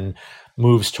 which then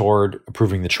moves toward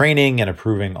approving the training and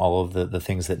approving all of the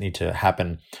things that need to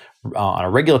happen on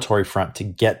a regulatory front to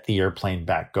get the airplane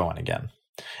back going again.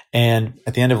 And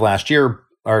at the end of last year,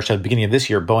 or at the beginning of this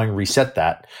year, Boeing reset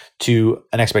that to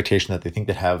an expectation that they think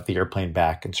they'd have the airplane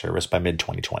back in service by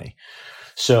mid-2020.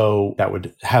 So that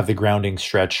would have the grounding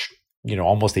stretch,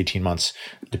 almost 18 months,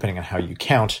 depending on how you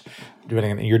count,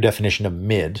 depending on your definition of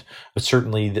mid. But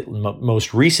certainly,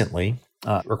 most recently,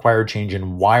 required change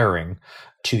in wiring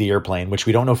to the airplane, which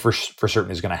we don't know for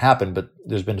certain is going to happen, but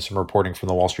there's been some reporting from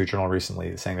the Wall Street Journal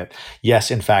recently saying that, yes,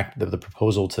 in fact, the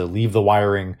proposal to leave the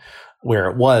wiring where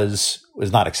it was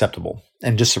not acceptable.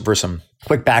 And just for some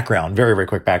quick background, very, very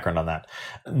quick background on that,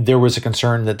 there was a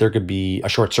concern that there could be a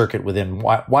short circuit within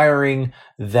wiring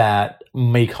that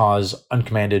may cause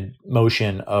uncommanded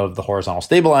motion of the horizontal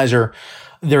stabilizer.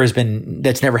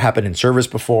 That's never happened in service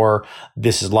before.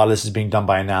 A lot of this is being done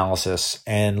by analysis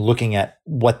and looking at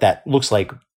what that looks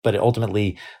like, but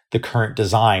ultimately the current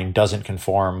design doesn't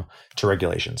conform to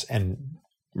regulations. And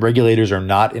regulators are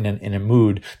not in a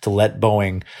mood to let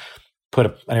Boeing put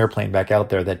an airplane back out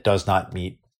there that does not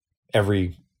meet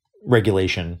every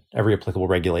applicable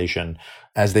regulation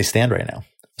as they stand right now.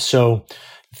 So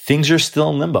things are still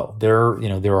in limbo.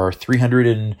 There are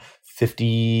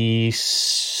 350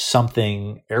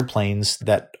 something airplanes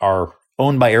that are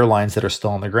owned by airlines that are still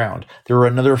on the ground. There are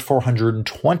another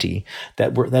 420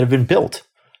 that have been built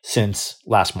since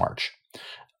last March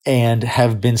and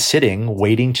have been sitting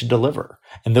waiting to deliver.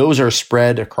 And those are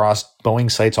spread across Boeing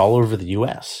sites all over the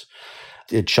US.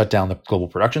 It shut down the global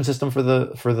production system for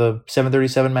the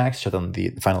 737 MAX, shut down the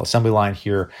final assembly line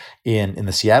here in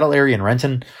the Seattle area in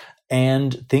Renton,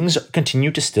 and things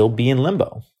continue to still be in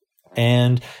limbo.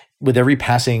 And with every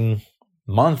passing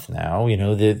month now,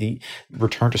 the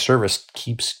return to service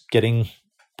keeps getting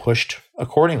pushed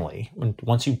accordingly. And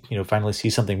once you finally see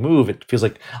something move, it feels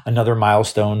like another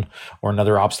milestone or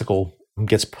another obstacle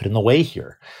gets put in the way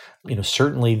here.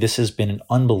 Certainly this has been an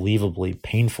unbelievably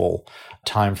painful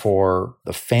time for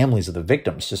the families of the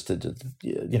victims, just to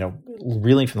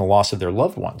reeling from the loss of their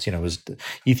loved ones. It was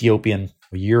Ethiopian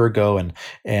a year ago and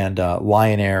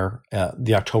Lion Air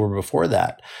the October before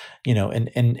that,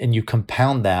 and you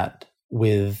compound that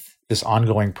with this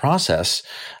ongoing process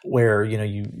where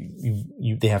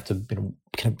they have to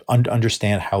kind of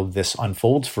understand how this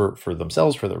unfolds for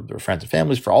themselves, for their friends and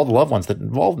families, for all the loved ones that are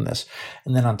involved in this.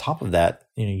 And then on top of that,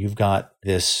 you've got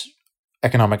this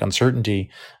economic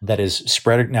uncertainty that is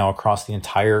spread now across the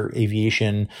entire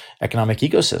aviation economic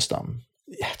ecosystem.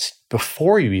 It's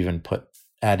before you even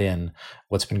add in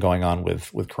what's been going on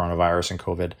with coronavirus and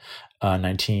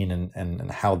COVID-19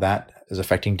 and how that is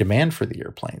affecting demand for the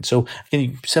airplane. So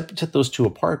you set those two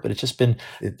apart, but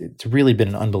it's really been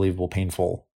an unbelievable,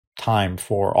 painful time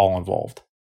for all involved.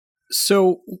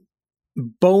 So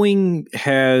Boeing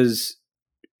has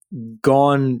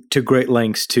gone to great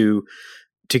lengths to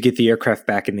get the aircraft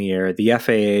back in the air. The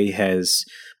FAA has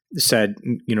said,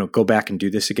 go back and do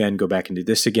this again, go back and do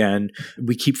this again.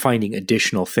 We keep finding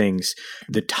additional things.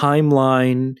 The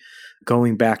timeline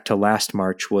going back to last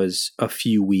March was a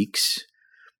few weeks.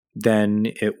 Then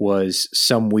it was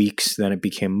some weeks, then it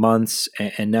became months.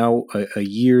 And now a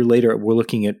year later, we're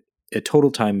looking at a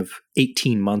total time of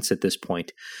 18 months at this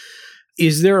point.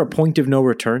 Is there a point of no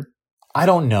return? I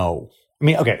don't know. I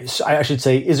mean, okay, so I should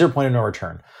say, is there a point of no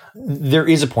return? There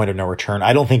is a point of no return.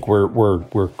 I don't think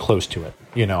we're close to it.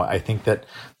 I think that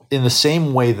in the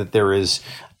same way that there is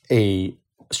a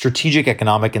strategic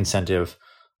economic incentive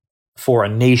for a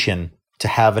nation to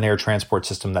have an air transport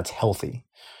system that's healthy,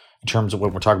 in terms of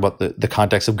when we're talking about the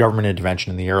context of government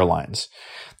intervention in the airlines,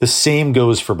 the same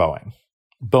goes for Boeing.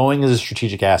 Boeing is a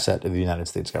strategic asset of the United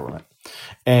States government.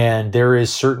 And there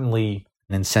is certainly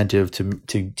an incentive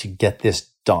to get this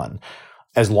done,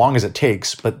 as long as it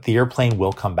takes, but the airplane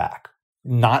will come back.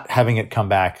 Not having it come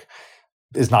back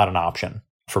is not an option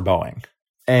for Boeing.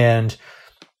 And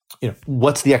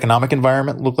what's the economic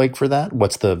environment look like for that?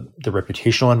 What's the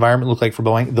reputational environment look like for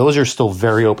Boeing? Those are still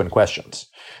very open questions.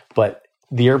 But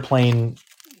the airplane,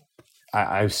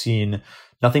 I've seen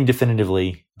nothing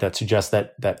definitively that suggests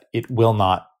that it will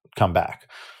not come back.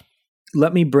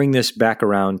 Let me bring this back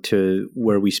around to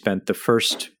where we spent the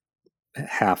first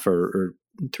half or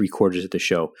 3/4 of the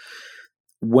show.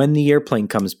 When the airplane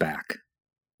comes back,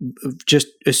 just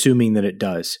assuming that it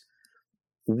does,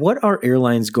 what are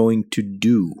airlines going to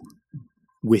do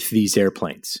with these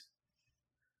airplanes?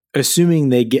 Assuming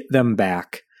they get them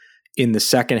back in the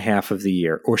second half of the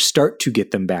year, or start to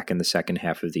get them back in the second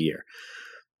half of the year.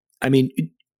 I mean,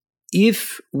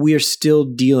 if we're still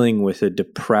dealing with a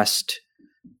depressed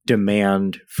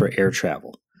demand for air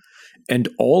travel, and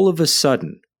all of a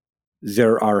sudden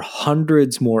there are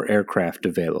hundreds more aircraft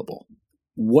available,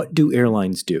 what do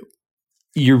airlines do?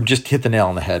 You just hit the nail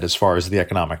on the head as far as the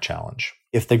economic challenge.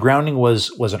 If the grounding was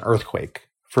an earthquake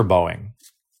for Boeing,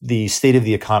 the state of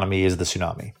the economy is the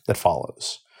tsunami that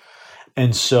follows.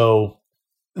 And so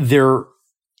there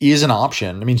is an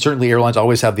option. I mean, certainly airlines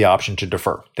always have the option to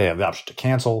defer. They have the option to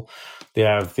cancel. They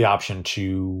have the option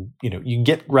to, you can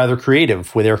get rather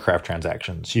creative with aircraft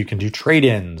transactions. You can do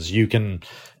trade-ins. You can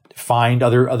find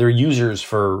other users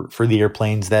for the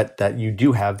airplanes that you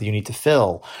do have that you need to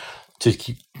fill to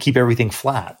keep everything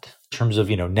flat in terms of,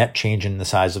 net change in the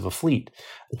size of a fleet.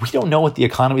 We don't know what the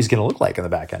economy is going to look like in the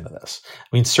back end of this.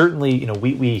 I mean, certainly,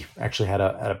 we actually had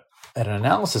an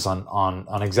analysis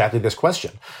on exactly this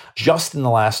question. Just in the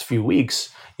last few weeks,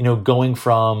 going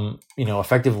from,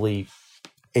 effectively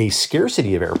a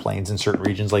scarcity of airplanes in certain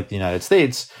regions like the United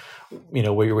States,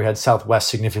 where we had Southwest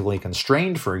significantly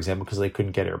constrained, for example, because they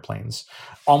couldn't get airplanes,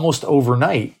 almost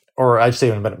overnight, or I'd say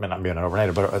it may not be an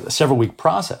overnight, but a several-week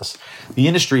process, the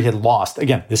industry had lost,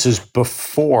 again, this is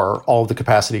before all of the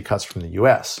capacity cuts from the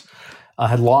U.S.,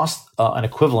 had lost an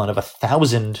equivalent of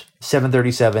 1,000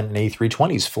 737 and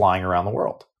A320s flying around the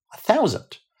world.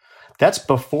 1,000. That's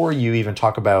before you even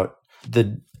talk about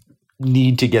the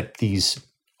need to get these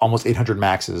almost 800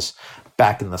 MAXs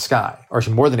back in the sky, or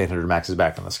more than 800 MAXs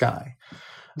back in the sky.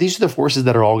 These are the forces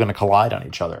that are all going to collide on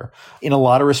each other. In a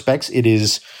lot of respects, it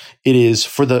is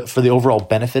for the overall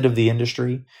benefit of the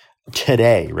industry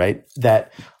today, right?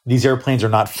 That these airplanes are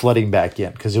not flooding back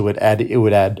in, because it would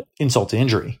add insult to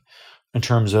injury in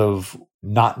terms of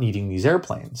not needing these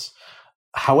airplanes.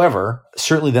 However,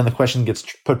 certainly then the question gets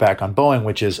put back on Boeing,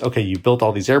 which is, okay, you built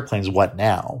all these airplanes, what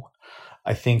now?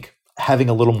 I think having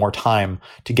a little more time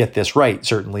to get this right,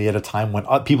 certainly at a time when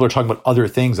people are talking about other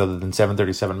things other than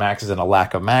 737 MAXs and a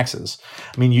lack of MAXs.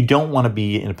 I mean, you don't want to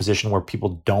be in a position where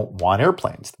people don't want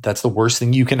airplanes. That's the worst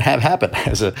thing you can have happen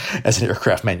as an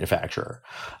aircraft manufacturer.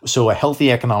 So a healthy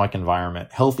economic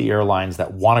environment, healthy airlines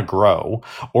that want to grow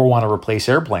or want to replace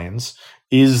airplanes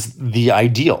is the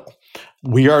ideal.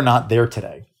 We are not there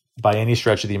today by any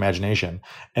stretch of the imagination.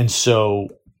 And so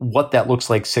what that looks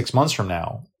like 6 months from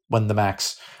now, when the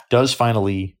MAX does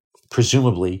finally,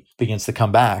 presumably, begins to come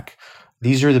back,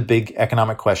 these are the big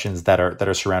economic questions that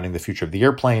are surrounding the future of the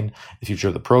airplane, the future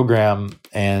of the program,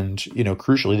 and,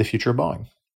 crucially, the future of Boeing.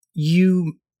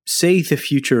 You say the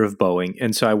future of Boeing,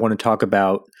 and so I want to talk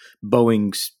about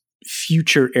Boeing's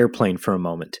future airplane for a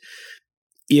moment.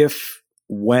 If,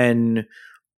 when,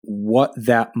 what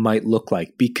that might look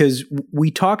like, because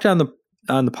we talked on the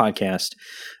podcast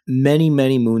many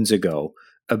moons ago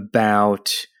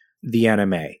about the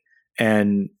NMA,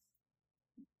 and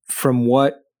from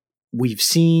what we've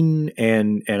seen,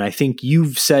 and I think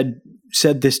you've said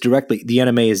this directly, the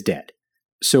NMA is dead.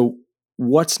 So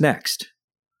what's next?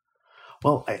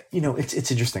 Well,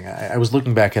 it's interesting. I was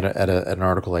looking back at an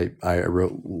article I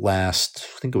wrote last,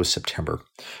 I think it was September,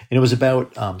 and it was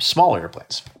about small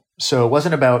airplanes. So it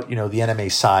wasn't about, the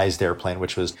NMA sized airplane,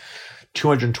 which was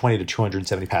 220 to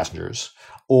 270 passengers,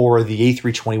 or the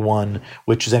A321,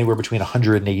 which is anywhere between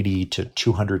 180 to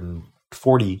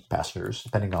 240 passengers,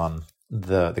 depending on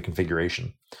the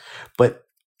configuration. But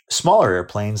smaller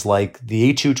airplanes like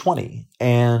the A220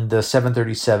 and the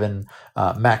 737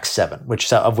 MAX 7,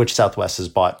 of which Southwest has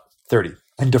bought 30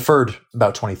 and deferred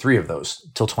about 23 of those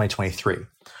till 2023.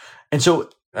 And so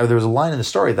there was a line in the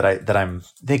story that I'm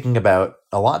thinking about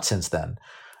a lot since then,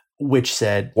 which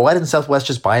said, well, why didn't Southwest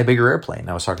just buy a bigger airplane? And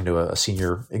I was talking to a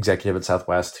senior executive at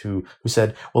Southwest who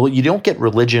said, well, you don't get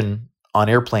religion on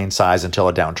airplane size until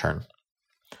a downturn.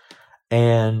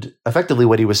 And effectively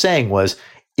what he was saying was,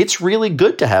 it's really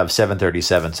good to have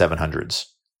 737-700s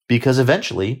because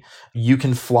eventually you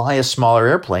can fly a smaller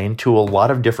airplane to a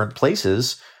lot of different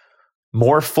places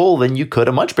more full than you could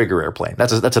a much bigger airplane.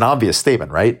 That's an obvious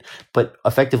statement, right? But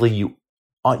effectively you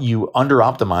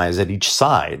under-optimize at each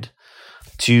side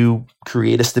to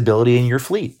create a stability in your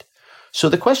fleet. So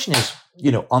the question is,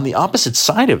 on the opposite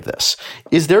side of this,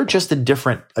 is there just a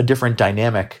different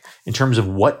dynamic in terms of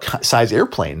what size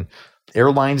airplane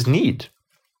airlines need?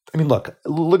 I mean, look at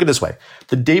it this way.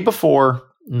 The day before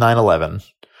 9/11,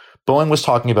 Boeing was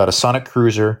talking about a Sonic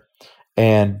cruiser,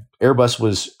 and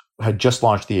Airbus had just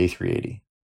launched the A380.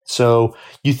 So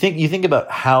you think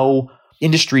about how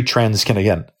industry trends can,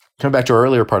 again, coming back to our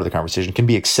earlier part of the conversation, can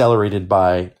be accelerated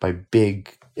by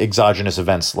big exogenous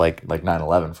events like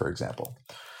 9/11, for example.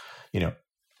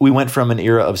 We went from an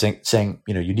era of saying,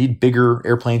 you need bigger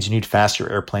airplanes, you need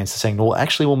faster airplanes, to saying,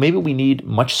 well, maybe we need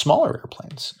much smaller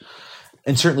airplanes.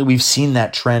 And certainly we've seen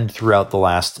that trend throughout the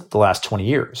last 20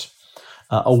 years,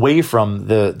 away from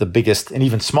the biggest and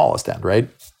even smallest end, right?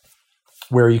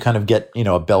 Where you kind of get,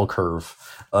 a bell curve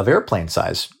of airplane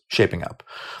size shaping up.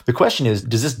 The question is,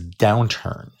 does this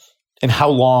downturn, and how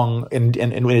long, and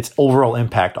its overall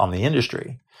impact on the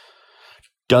industry,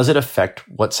 does it affect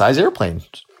what size airplanes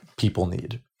people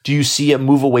need? Do you see it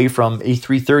move away from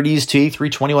A330s to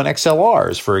A321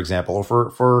 XLRs, for example,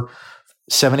 for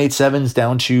 787s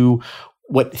down to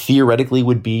what theoretically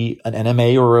would be an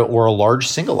NMA or a large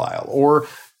single aisle, or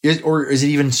is it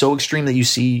even so extreme that you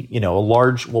see,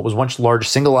 what was once large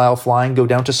single aisle flying go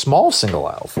down to small single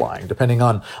aisle flying, depending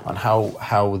on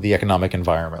how the economic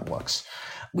environment looks.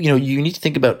 You need to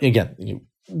think about, again,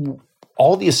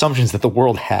 all the assumptions that the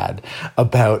world had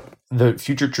about the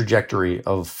future trajectory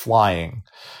of flying,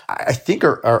 I think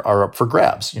are up for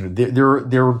grabs. There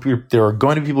are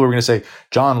going to be people who are going to say,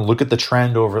 John, look at the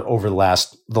trend over the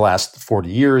last 40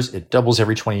 years. It doubles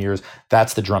every 20 years.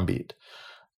 That's the drumbeat.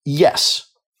 Yes,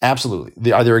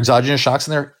 absolutely. Are there exogenous shocks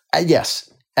in there? Yes,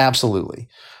 absolutely.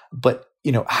 But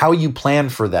how you plan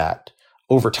for that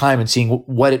over time and seeing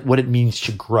what it means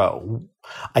to grow,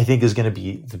 I think is going to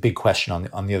be the big question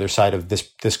on the other side of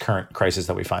this current crisis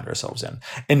that we find ourselves in.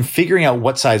 And figuring out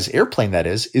what size airplane that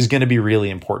is going to be really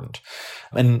important.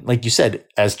 And like you said,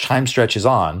 as time stretches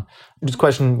on, this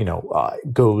question,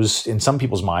 goes in some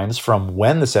people's minds from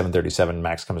when the 737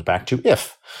 MAX comes back to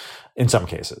if, in some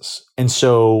cases. And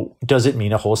so does it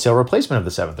mean a wholesale replacement of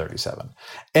the 737?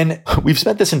 And we've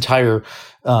spent this entire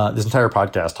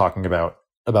podcast talking about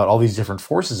all these different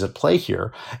forces at play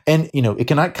here. And, it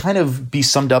cannot kind of be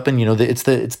summed up in, it's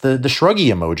the shruggy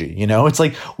emoji, it's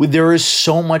like there is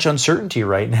so much uncertainty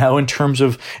right now in terms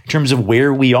of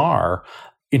where we are,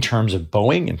 in terms of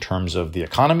Boeing, in terms of the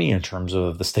economy, in terms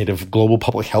of the state of global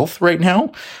public health right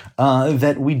now,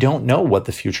 that we don't know what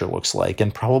the future looks like.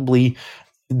 And probably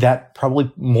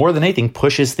more than anything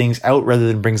pushes things out rather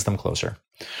than brings them closer.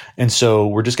 And so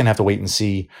we're just going to have to wait and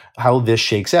see how this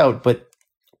shakes out. But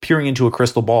peering into a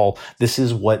crystal ball, this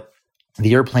is what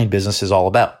the airplane business is all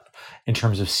about in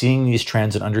terms of seeing these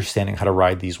trends and understanding how to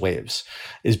ride these waves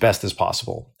as best as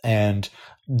possible. And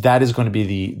that is going to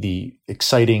be the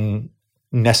exciting,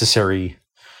 necessary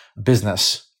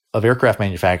business of aircraft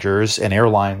manufacturers and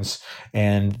airlines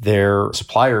and their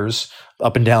suppliers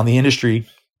up and down the industry,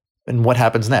 and what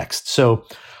happens next. So,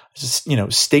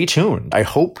 stay tuned. I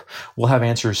hope we'll have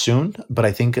answers soon, but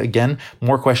I think, again,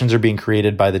 more questions are being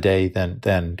created by the day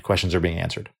than questions are being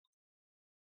answered.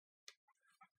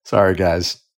 Sorry,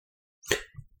 guys.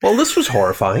 Well, this was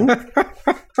horrifying.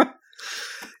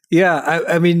 Yeah,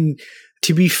 I mean,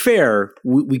 to be fair,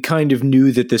 we kind of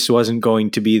knew that this wasn't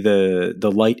going to be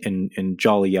the light and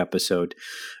jolly episode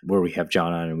where we have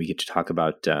John on and we get to talk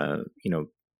about,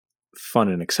 fun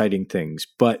and exciting things.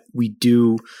 But we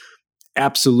do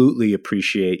absolutely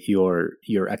appreciate your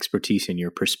expertise and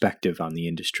your perspective on the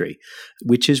industry,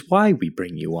 which is why we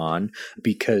bring you on,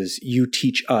 because you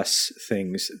teach us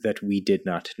things that we did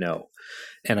not know.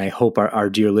 And I hope our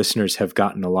dear listeners have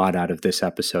gotten a lot out of this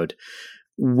episode.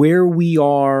 Where we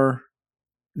are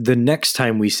the next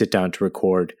time we sit down to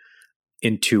record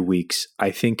in 2 weeks,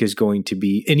 I think is going to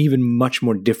be an even much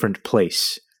more different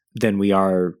place than we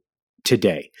are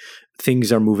today.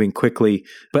 Things are moving quickly,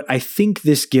 but I think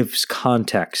this gives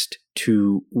context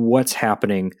to what's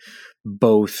happening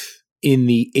both in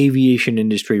the aviation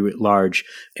industry at large,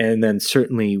 and then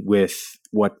certainly with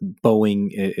what Boeing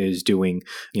is doing,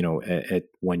 at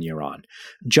 1 year on.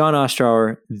 John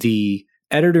Ostrower, the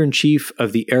editor-in-chief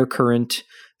of the Air Current,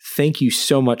 thank you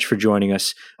so much for joining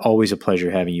us. Always a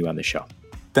pleasure having you on the show.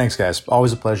 Thanks, guys.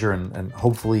 Always a pleasure, and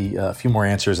hopefully a few more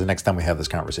answers the next time we have this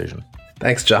conversation.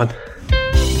 Thanks, John.